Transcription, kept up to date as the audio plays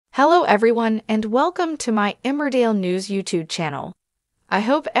Hello everyone and welcome to my Emmerdale News YouTube channel. I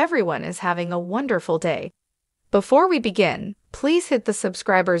hope everyone is having a wonderful day. Before we begin, please hit the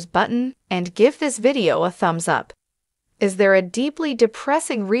subscribers button and give this video a thumbs up. Is there a deeply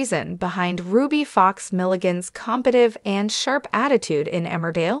depressing reason behind Ruby Fox-Milligan's combative and sharp attitude in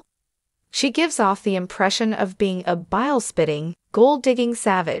Emmerdale? She gives off the impression of being a bile-spitting, gold-digging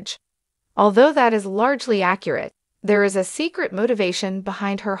savage. Although that is largely accurate, there is a secret motivation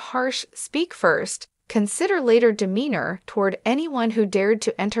behind her harsh, speak-first, consider-later demeanor toward anyone who dared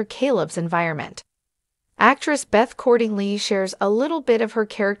to enter Caleb's environment. Actress Beth Cordingley shares a little bit of her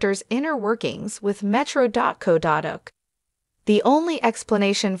character's inner workings with Metro.co.uk. The only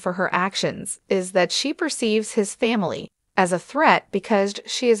explanation for her actions is that she perceives his family as a threat because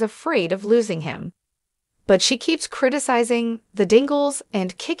she is afraid of losing him. But she keeps criticizing the Dingles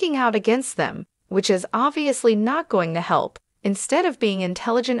and kicking out against them, which is obviously not going to help, instead of being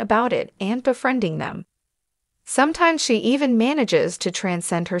intelligent about it and befriending them. Sometimes she even manages to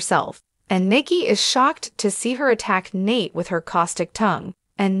transcend herself, and Nikki is shocked to see her attack Nate with her caustic tongue,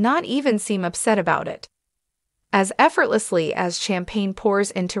 and not even seem upset about it. As effortlessly as champagne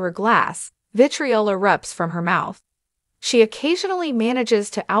pours into her glass, vitriol erupts from her mouth. She occasionally manages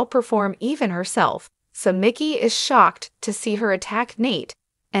to outperform even herself, so Mickey is shocked to see her attack Nate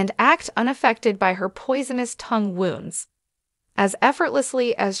and act unaffected by her poisonous tongue wounds. As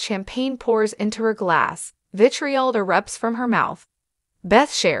effortlessly as champagne pours into her glass, vitriol erupts from her mouth.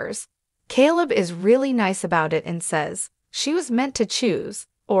 Beth shares, Caleb is really nice about it and says, she was meant to choose,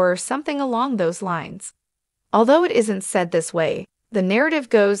 or something along those lines. Although it isn't said this way, the narrative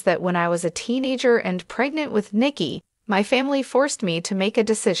goes that when I was a teenager and pregnant with Nikki, my family forced me to make a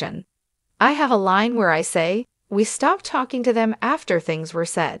decision. I have a line where I say, we stopped talking to them after things were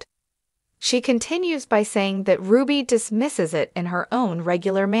said. She continues by saying that Ruby dismisses it in her own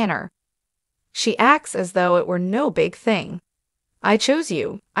regular manner. She acts as though it were no big thing. I chose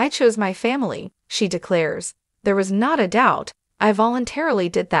you, I chose my family, she declares. There was not a doubt, I voluntarily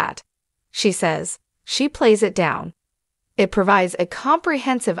did that. She says, she plays it down. It provides a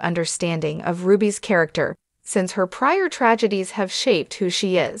comprehensive understanding of Ruby's character, since her prior tragedies have shaped who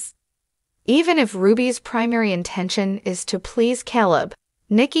she is. Even if Ruby's primary intention is to please Caleb,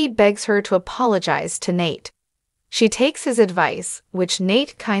 Nikki begs her to apologize to Nate. She takes his advice, which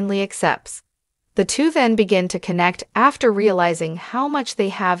Nate kindly accepts. The two then begin to connect after realizing how much they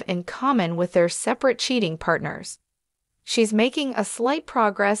have in common with their separate cheating partners. She's making a slight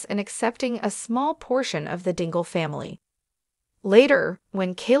progress in accepting a small portion of the Dingle family. Later,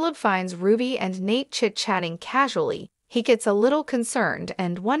 when Caleb finds Ruby and Nate chit-chatting casually, he gets a little concerned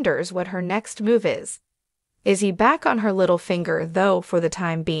and wonders what her next move is. Is he back on her little finger, though, for the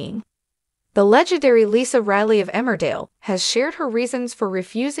time being? The legendary Lisa Riley of Emmerdale has shared her reasons for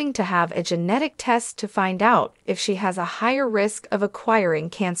refusing to have a genetic test to find out if she has a higher risk of acquiring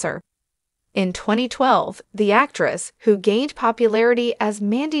cancer. In 2012, the actress, who gained popularity as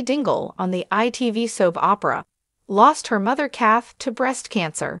Mandy Dingle on the ITV soap opera, lost her mother Kath to breast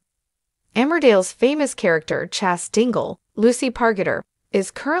cancer. Emmerdale's famous character Chas Dingle, Lucy Pargeter,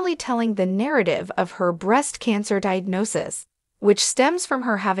 is currently telling the narrative of her breast cancer diagnosis, which stems from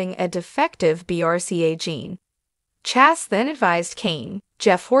her having a defective BRCA gene. Chas then advised Kane,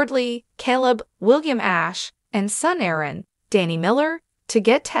 Jeff Hordley, Caleb, William Ash, and son Aaron, Danny Miller, to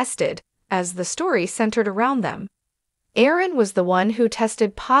get tested, as the story centered around them. Aaron was the one who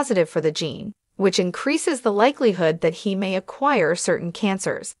tested positive for the gene, which increases the likelihood that he may acquire certain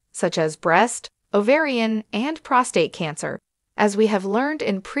cancers, such as breast, ovarian, and prostate cancer, as we have learned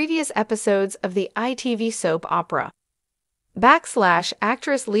in previous episodes of the ITV soap opera.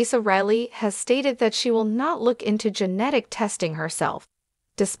 Actress Lisa Riley has stated that she will not look into genetic testing herself,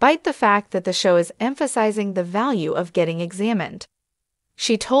 despite the fact that the show is emphasizing the value of getting examined.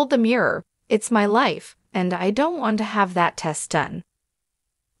 She told the Mirror, "It's my life, and I don't want to have that test done."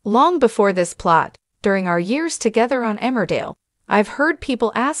 Long before this plot, during our years together on Emmerdale, I've heard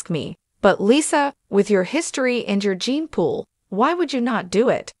people ask me, but Lisa, with your history and your gene pool, why would you not do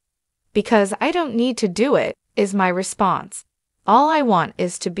it? Because I don't need to do it, is my response. All I want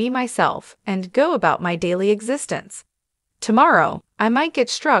is to be myself and go about my daily existence. Tomorrow, I might get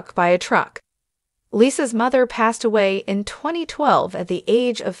struck by a truck. Lisa's mother passed away in 2012 at the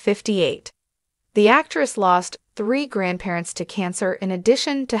age of 58. The actress lost 3 grandparents to cancer in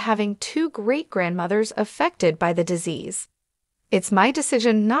addition to having 2 great-grandmothers affected by the disease. It's my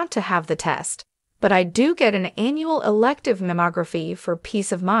decision not to have the test, but I do get an annual elective mammography for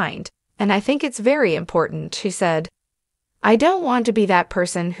peace of mind, and I think it's very important, she said. I don't want to be that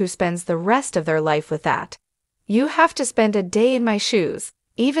person who spends the rest of their life with that. You have to spend a day in my shoes,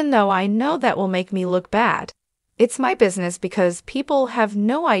 even though I know that will make me look bad. It's my business because people have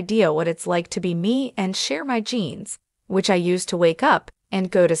no idea what it's like to be me and share my genes, which I use to wake up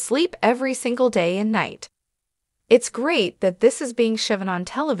and go to sleep every single day and night. It's great that this is being shown on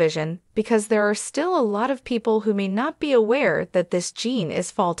television because there are still a lot of people who may not be aware that this gene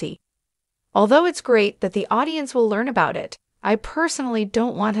is faulty. Although it's great that the audience will learn about it, I personally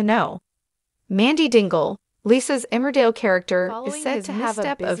don't want to know. Mandy Dingle, Lisa's Emmerdale character, is said to have a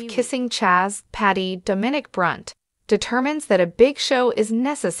misstep of kissing Chaz, Patty, Dominic Brunt, determines that a big show is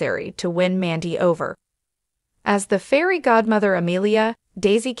necessary to win Mandy over. As the fairy godmother Amelia,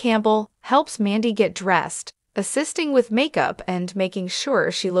 Daisy Campbell helps Mandy get dressed, assisting with makeup and making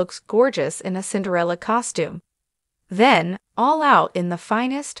sure she looks gorgeous in a Cinderella costume. Then, all out in the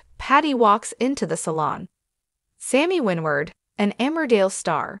finest, Patty walks into the salon. Sammy Winward, an Emmerdale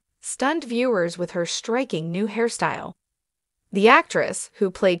star, stunned viewers with her striking new hairstyle. The actress, who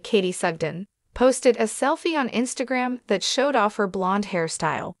played Katie Sugden, posted a selfie on Instagram that showed off her blonde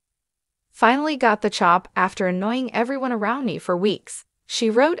hairstyle. "Finally got the chop after annoying everyone around me for weeks," she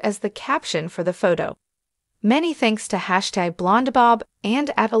wrote as the caption for the photo. Many thanks to #BlondeBob and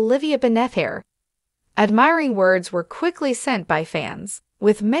 @OliviaBenethhair. Admiring words were quickly sent by fans,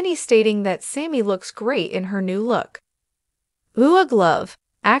 with many stating that Sammy looks great in her new look. Ua Glove,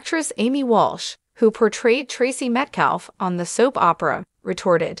 actress Amy Walsh, who portrayed Tracy Metcalfe on the soap opera,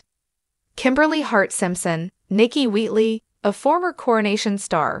 retorted. Kimberly Hart Simpson, Nikki Wheatley, a former Coronation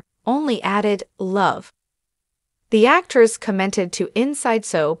star, only added love. The actress commented to Inside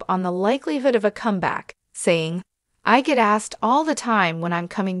Soap on the likelihood of a comeback, saying, "I get asked all the time when I'm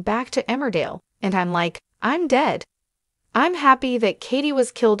coming back to Emmerdale, and I'm like, I'm dead. I'm happy that Katie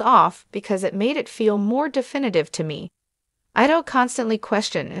was killed off because it made it feel more definitive to me. I don't constantly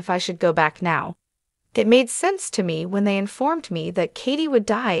question if I should go back now. It made sense to me when they informed me that Katie would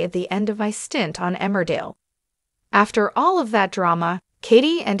die at the end of my stint on Emmerdale. After all of that drama,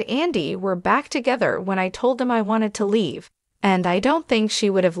 Katie and Andy were back together when I told them I wanted to leave, and I don't think she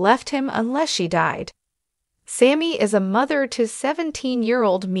would have left him unless she died." Sammy is a mother to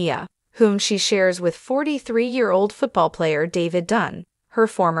 17-year-old Mia, whom she shares with 43-year-old football player David Dunn, her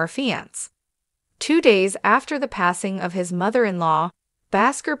former fiancé. 2 days after the passing of his mother-in-law,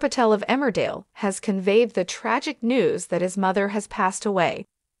 Bhaskar Patel of Emmerdale has conveyed the tragic news that his mother has passed away.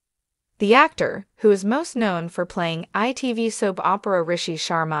 The actor, who is most known for playing ITV soap opera Rishi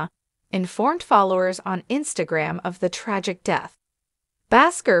Sharma, informed followers on Instagram of the tragic death.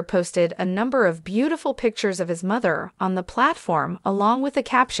 Bhaskar posted a number of beautiful pictures of his mother on the platform along with the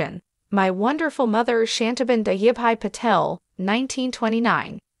caption, "My wonderful mother Shantaben Dayibhai Patel,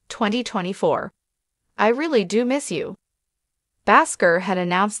 1929, 2024. I really do miss you." Bhaskar had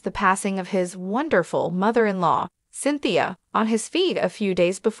announced the passing of his wonderful mother-in-law, Cynthia, on his feed a few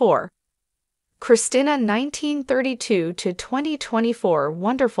days before. Christina 1932 to 2024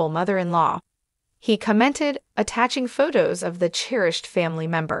 wonderful mother-in-law, he commented, attaching photos of the cherished family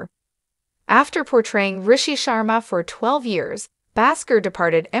member. After portraying Rishi Sharma for 12 years, Bhaskar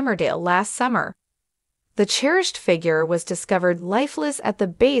departed Emmerdale last summer. The cherished figure was discovered lifeless at the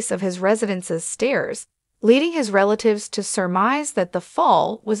base of his residence's stairs, leading his relatives to surmise that the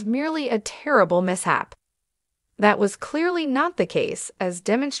fall was merely a terrible mishap. That was clearly not the case, as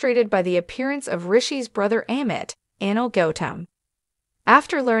demonstrated by the appearance of Rishi's brother Amit, Anil Gautam.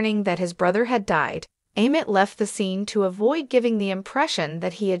 After learning that his brother had died, Amit left the scene to avoid giving the impression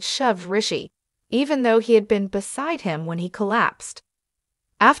that he had shoved Rishi, even though he had been beside him when he collapsed.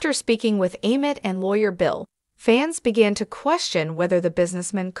 After speaking with Amit and lawyer Bill, fans began to question whether the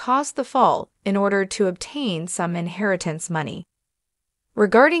businessman caused the fall in order to obtain some inheritance money.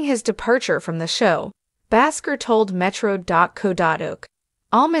 Regarding his departure from the show, Bhaskar told Metro.co.uk,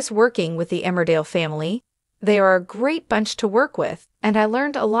 "I'll miss working with the Emmerdale family. They are a great bunch to work with, and I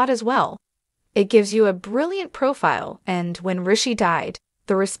learned a lot as well. It gives you a brilliant profile, and when Rishi died,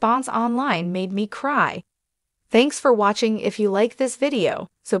 the response online made me cry. Thanks for watching. If you like this video,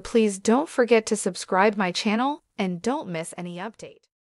 so please don't forget to subscribe my channel and don't miss any update."